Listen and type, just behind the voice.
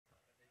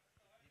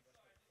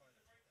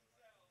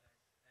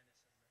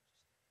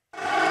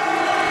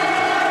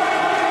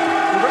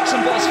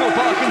Wrexham boss Phil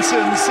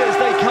Parkinson says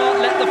they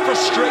can't let the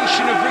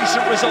frustration of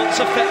recent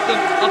results affect them.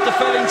 After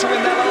failing to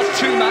win their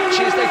last 2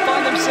 matches, they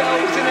find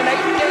themselves in an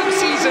 8-game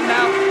season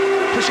now,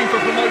 pushing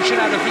for promotion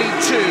out of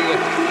League 2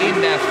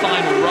 in their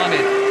final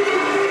run-in.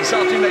 This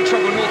afternoon they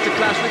travel north to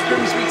clash with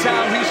Grimsby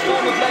Town, whose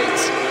form of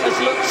late has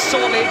looked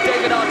solid.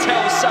 David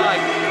Artell's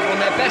side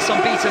on their best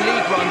unbeaten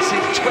league run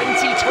since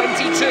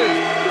 2022.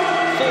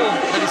 Form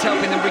that is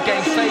helping them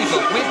regain favour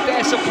with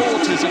their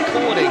supporters,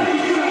 according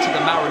to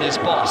the Mariners'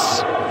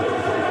 boss.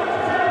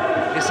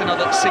 It's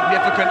another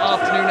significant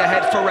afternoon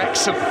ahead for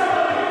Wrexham.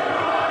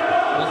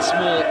 Once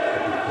more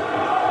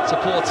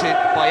supported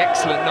by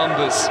excellent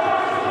numbers.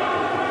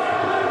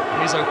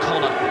 Here's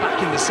O'Connor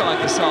back in the side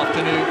this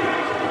afternoon,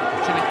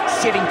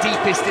 sitting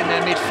deepest in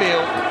their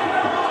midfield.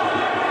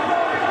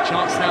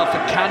 Chance now for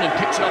Cannon,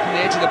 picks it up on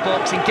the edge of the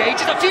box,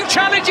 engages a few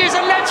challenges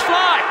and lets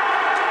fly.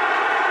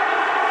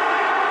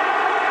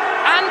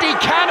 Andy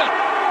Cannon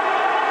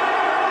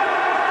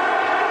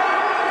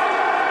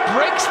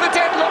breaks the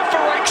deadlock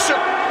for Wrexham.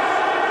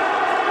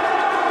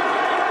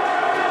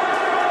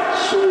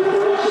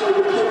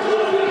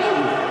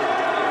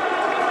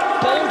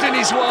 Bold in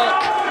his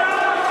work,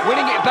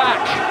 winning it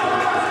back,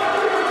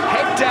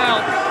 head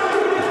down,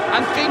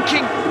 and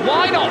thinking,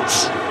 why not?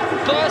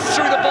 Bursts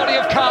through the body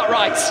of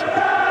Cartwright.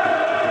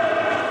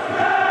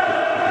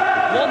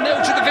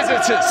 1-0 to the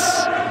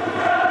visitors.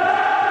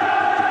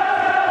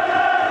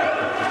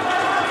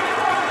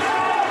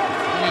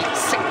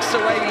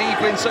 Away lead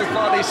win so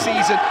far this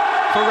season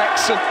for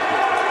Wrexham.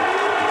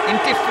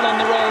 Indifferent on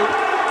the road.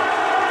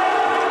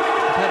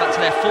 Compare that to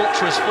their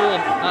fortress form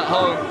at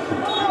home.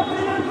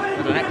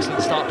 But an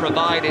excellent start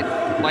provided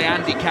by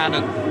Andy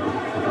Cannon.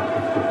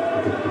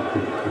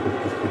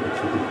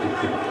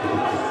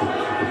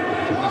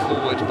 Moved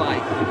forward by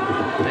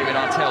David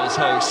Artell's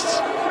hosts.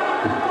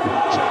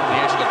 Shot on the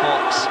edge of the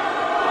box.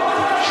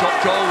 Shot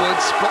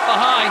goalwards, blocked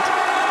behind.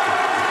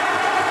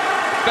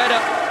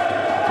 Better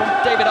from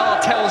David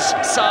Artell's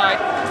side,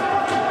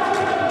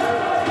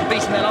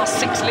 beaten their last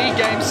 6 league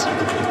games,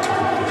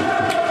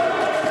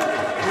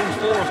 drawn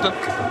 4 of them.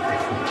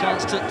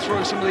 Chance to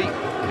throw some of the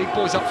big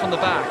boys up from the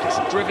back. It's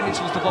driven in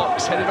towards the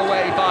box, headed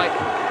away by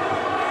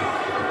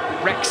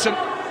Wrexham.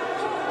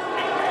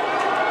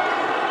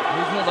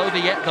 Moving not over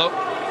yet though,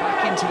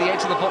 back into the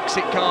edge of the box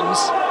it comes.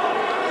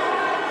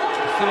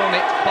 Full on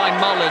it by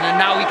Mullen, and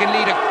now he can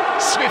lead a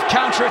swift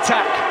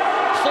counter-attack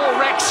for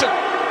Wrexham.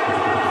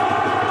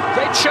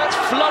 Red shirts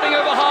flooding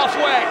over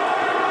halfway.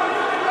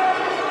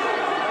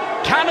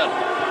 Cannon,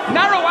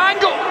 narrow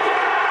angle,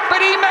 but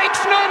he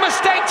makes no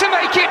mistake to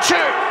make it 2.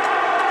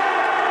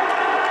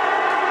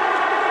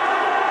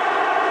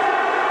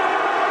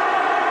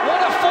 What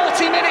a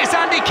 40 minutes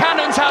Andy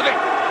Cannon's having.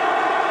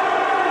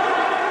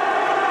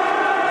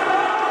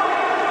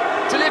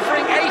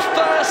 Delivering a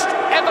first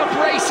ever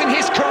brace in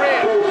his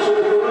career.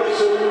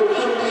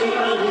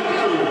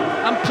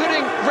 And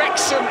putting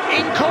Wrexham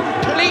in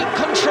complete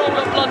control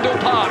of Blundell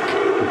Park.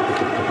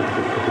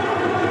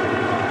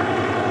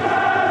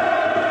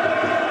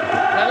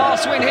 Their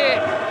last win here,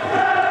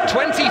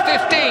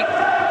 2015.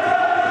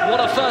 What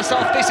a first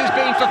half this has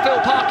been for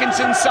Phil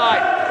Parkinson's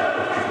side.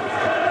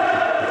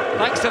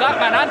 Thanks to that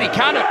man, Andy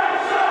Cannon.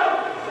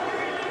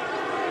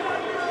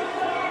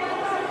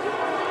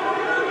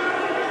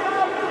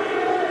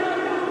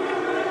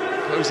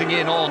 Closing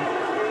in on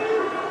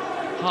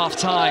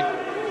half-time.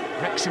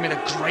 Wrexham in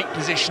a great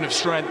position of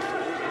strength.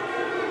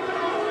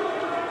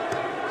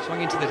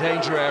 Swung into the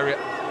danger area,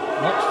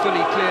 not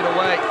fully cleared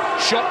away.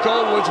 Shot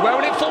goalwards, where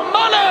will it fall?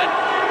 Mullen!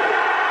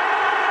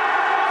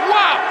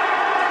 Wow!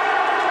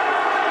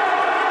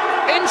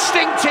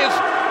 Instinctive,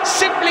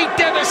 simply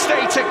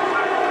devastating.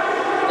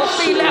 Off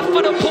the left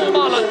foot of Paul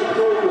Mullen.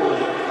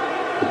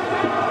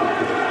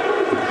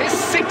 His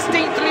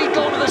 16th league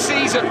goal of the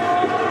season.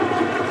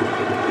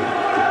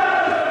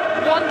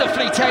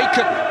 Wonderfully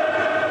taken.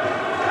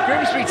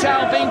 Grimsby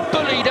Town being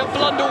bullied at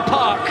Blundell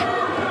Park.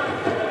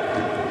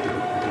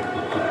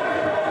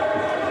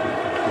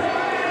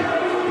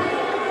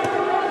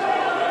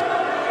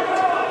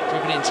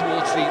 Driven in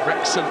towards the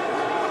Wrexham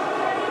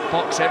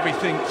box,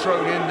 everything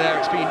thrown in there.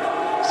 It's been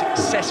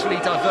successfully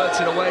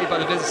diverted away by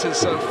the visitors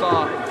so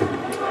far.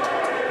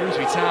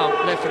 Grimsby Town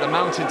left with a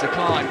mountain to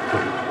climb.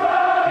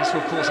 These two,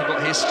 of course, have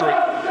got history.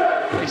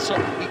 They saw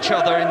each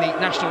other in the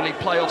National League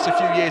playoffs a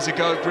few years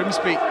ago.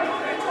 Grimsby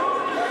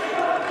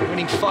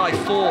winning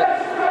 5-4.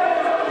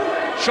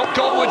 Shot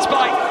goalwards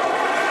by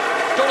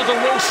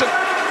Donovan Wilson.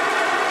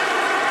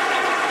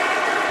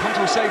 Come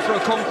to a save for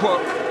Okonkwo.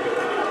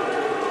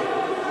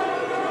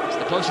 It's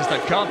the closest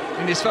they've come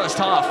in this first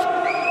half.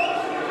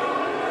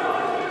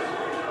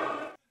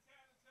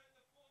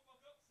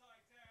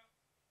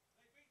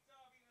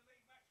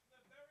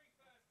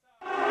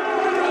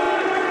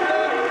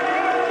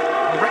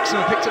 Well, Wrexham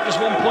have picked up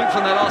just 1 point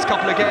from their last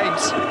couple of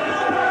games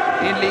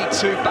in League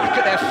 2, back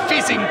at their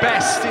fizzing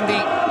best in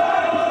the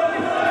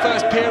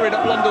first period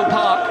at Blundell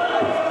Park.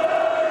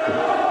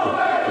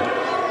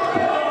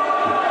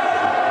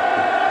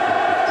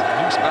 It's a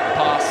loose back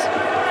pass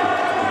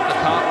for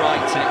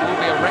Cartwright, and it will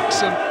be a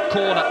Wrexham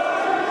corner.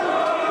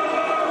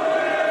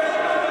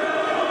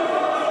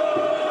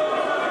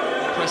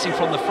 pressing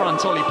from the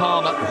front, Ollie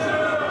Palmer.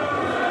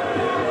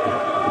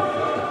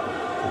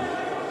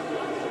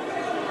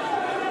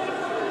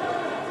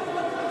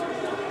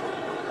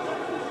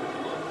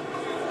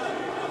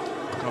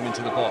 Come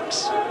into the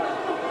box.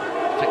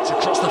 Flicked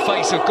across the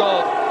face of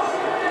goal.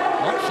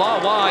 Not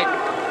far wide.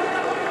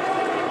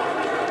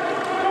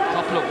 A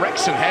couple of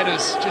Wrexham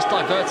headers, just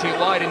diverting it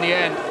wide in the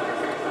end.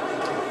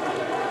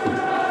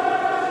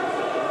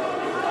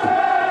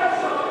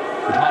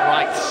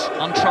 Cartwright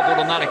untroubled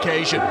on that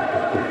occasion.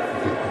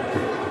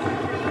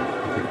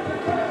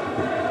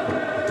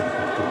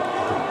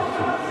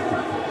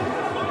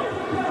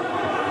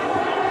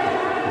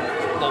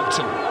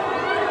 Bolton.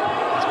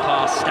 His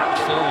pass snapped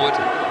forward.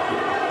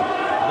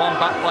 One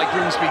back by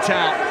Grimsby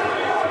Town.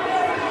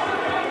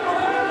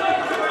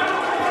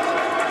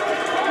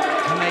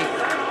 Can they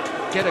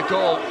get a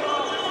goal?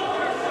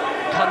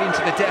 Cut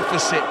into the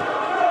deficit.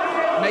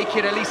 Make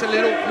it at least a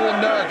little more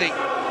nervy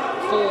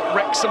for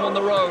Wrexham on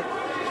the road.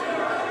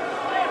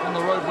 On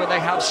the road where they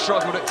have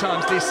struggled at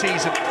times this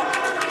season.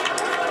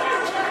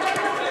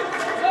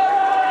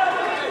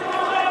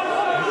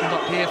 Opened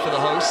up here for the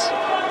hosts.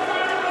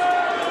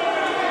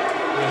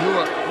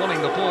 Nahua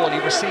wanting the ball, he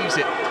receives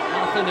it.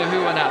 Arthur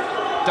Nahua now.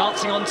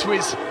 Dancing onto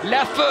his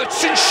left foot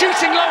and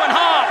shooting low and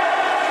hard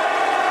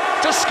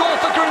to score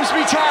for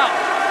Grimsby Town.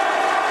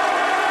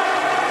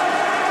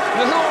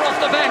 Nahua off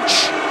the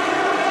bench.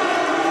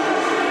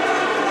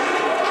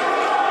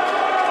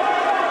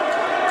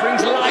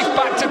 Brings life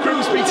back to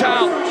Grimsby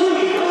Town.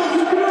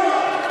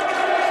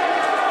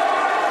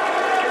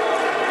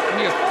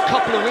 Only a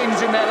couple of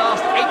wins in their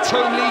last 8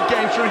 home league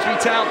games, Grimsby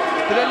Town,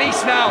 but at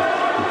least now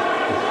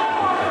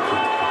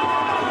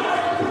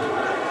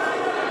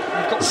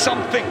they've got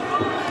something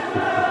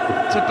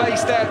to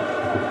base their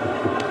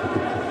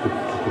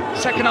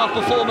second half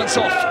performance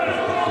off.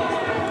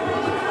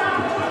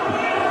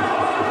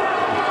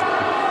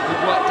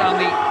 Good work down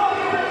the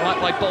right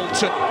by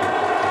Bolton.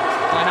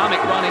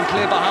 Dynamic running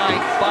clear behind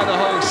by the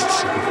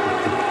hosts.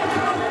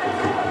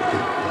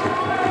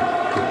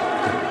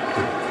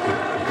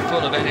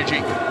 Full of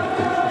energy,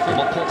 the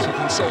former Portsmouth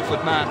and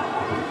Salford man.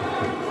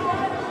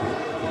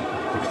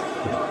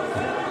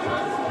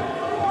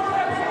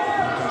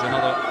 Here comes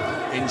another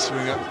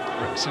in-swinger.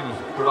 Wrexham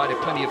have provided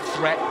plenty of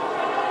threat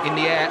in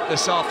the air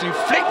this afternoon.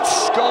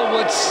 Flicked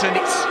goalwards, and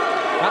it's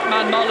that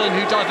man Mullen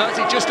who diverts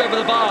it just over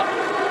the bar.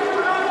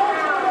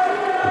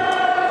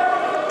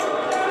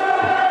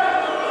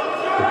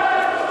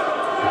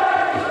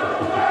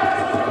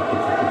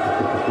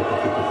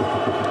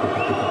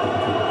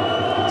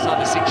 Inside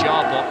the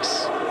 6-yard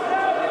box.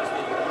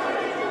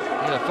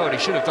 I thought he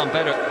should have done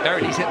better. There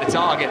he's hit the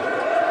target.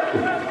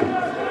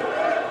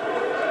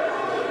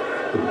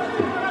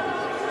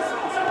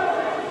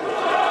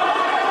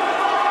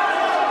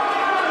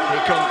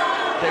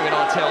 David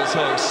Artell's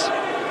hosts.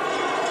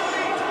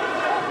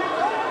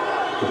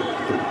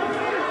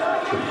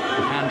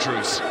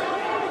 Andrews. A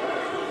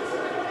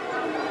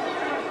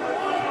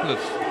couple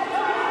of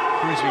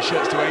Grimsby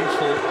shirts to aim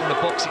for in the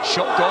box. It's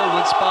shot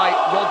goalwards by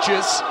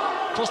Rodgers.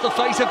 Across the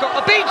face, they've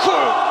got Abiku.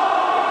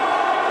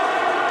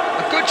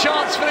 A good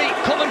chance for the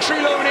Coventry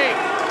loanee,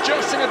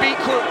 Justin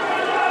Abiku.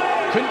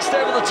 Couldn't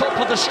stay over the top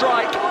of the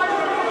strike.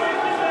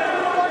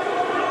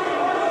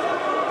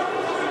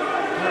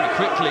 Very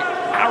quickly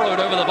arrowed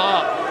over the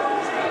bar.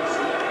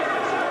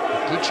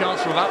 Good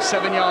chance from about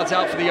 7 yards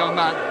out for the young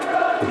man.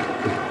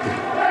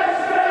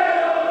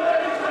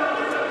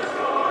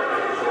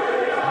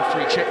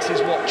 Referee checks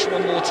his watch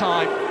one more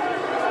time.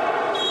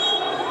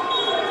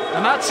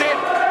 And that's it.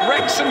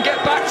 Wrexham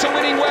get back to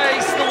winning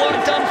ways. The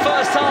work done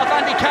first half.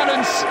 Andy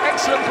Cannon's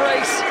excellent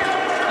brace.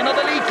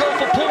 Another league goal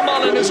for Paul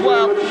Mullen as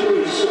well.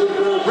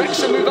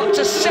 Wrexham move up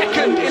to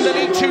second in the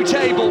League Two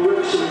table.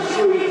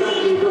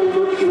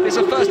 It's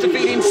a first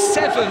defeat in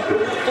 7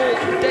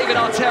 for David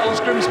Artell's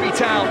Grimsby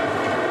Town.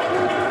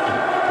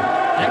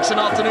 An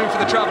excellent afternoon for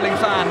the travelling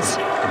fans.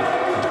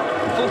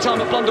 Full time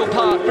at Blundell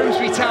Park,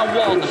 Grimsby Town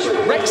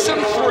 1,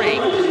 Wrexham 3.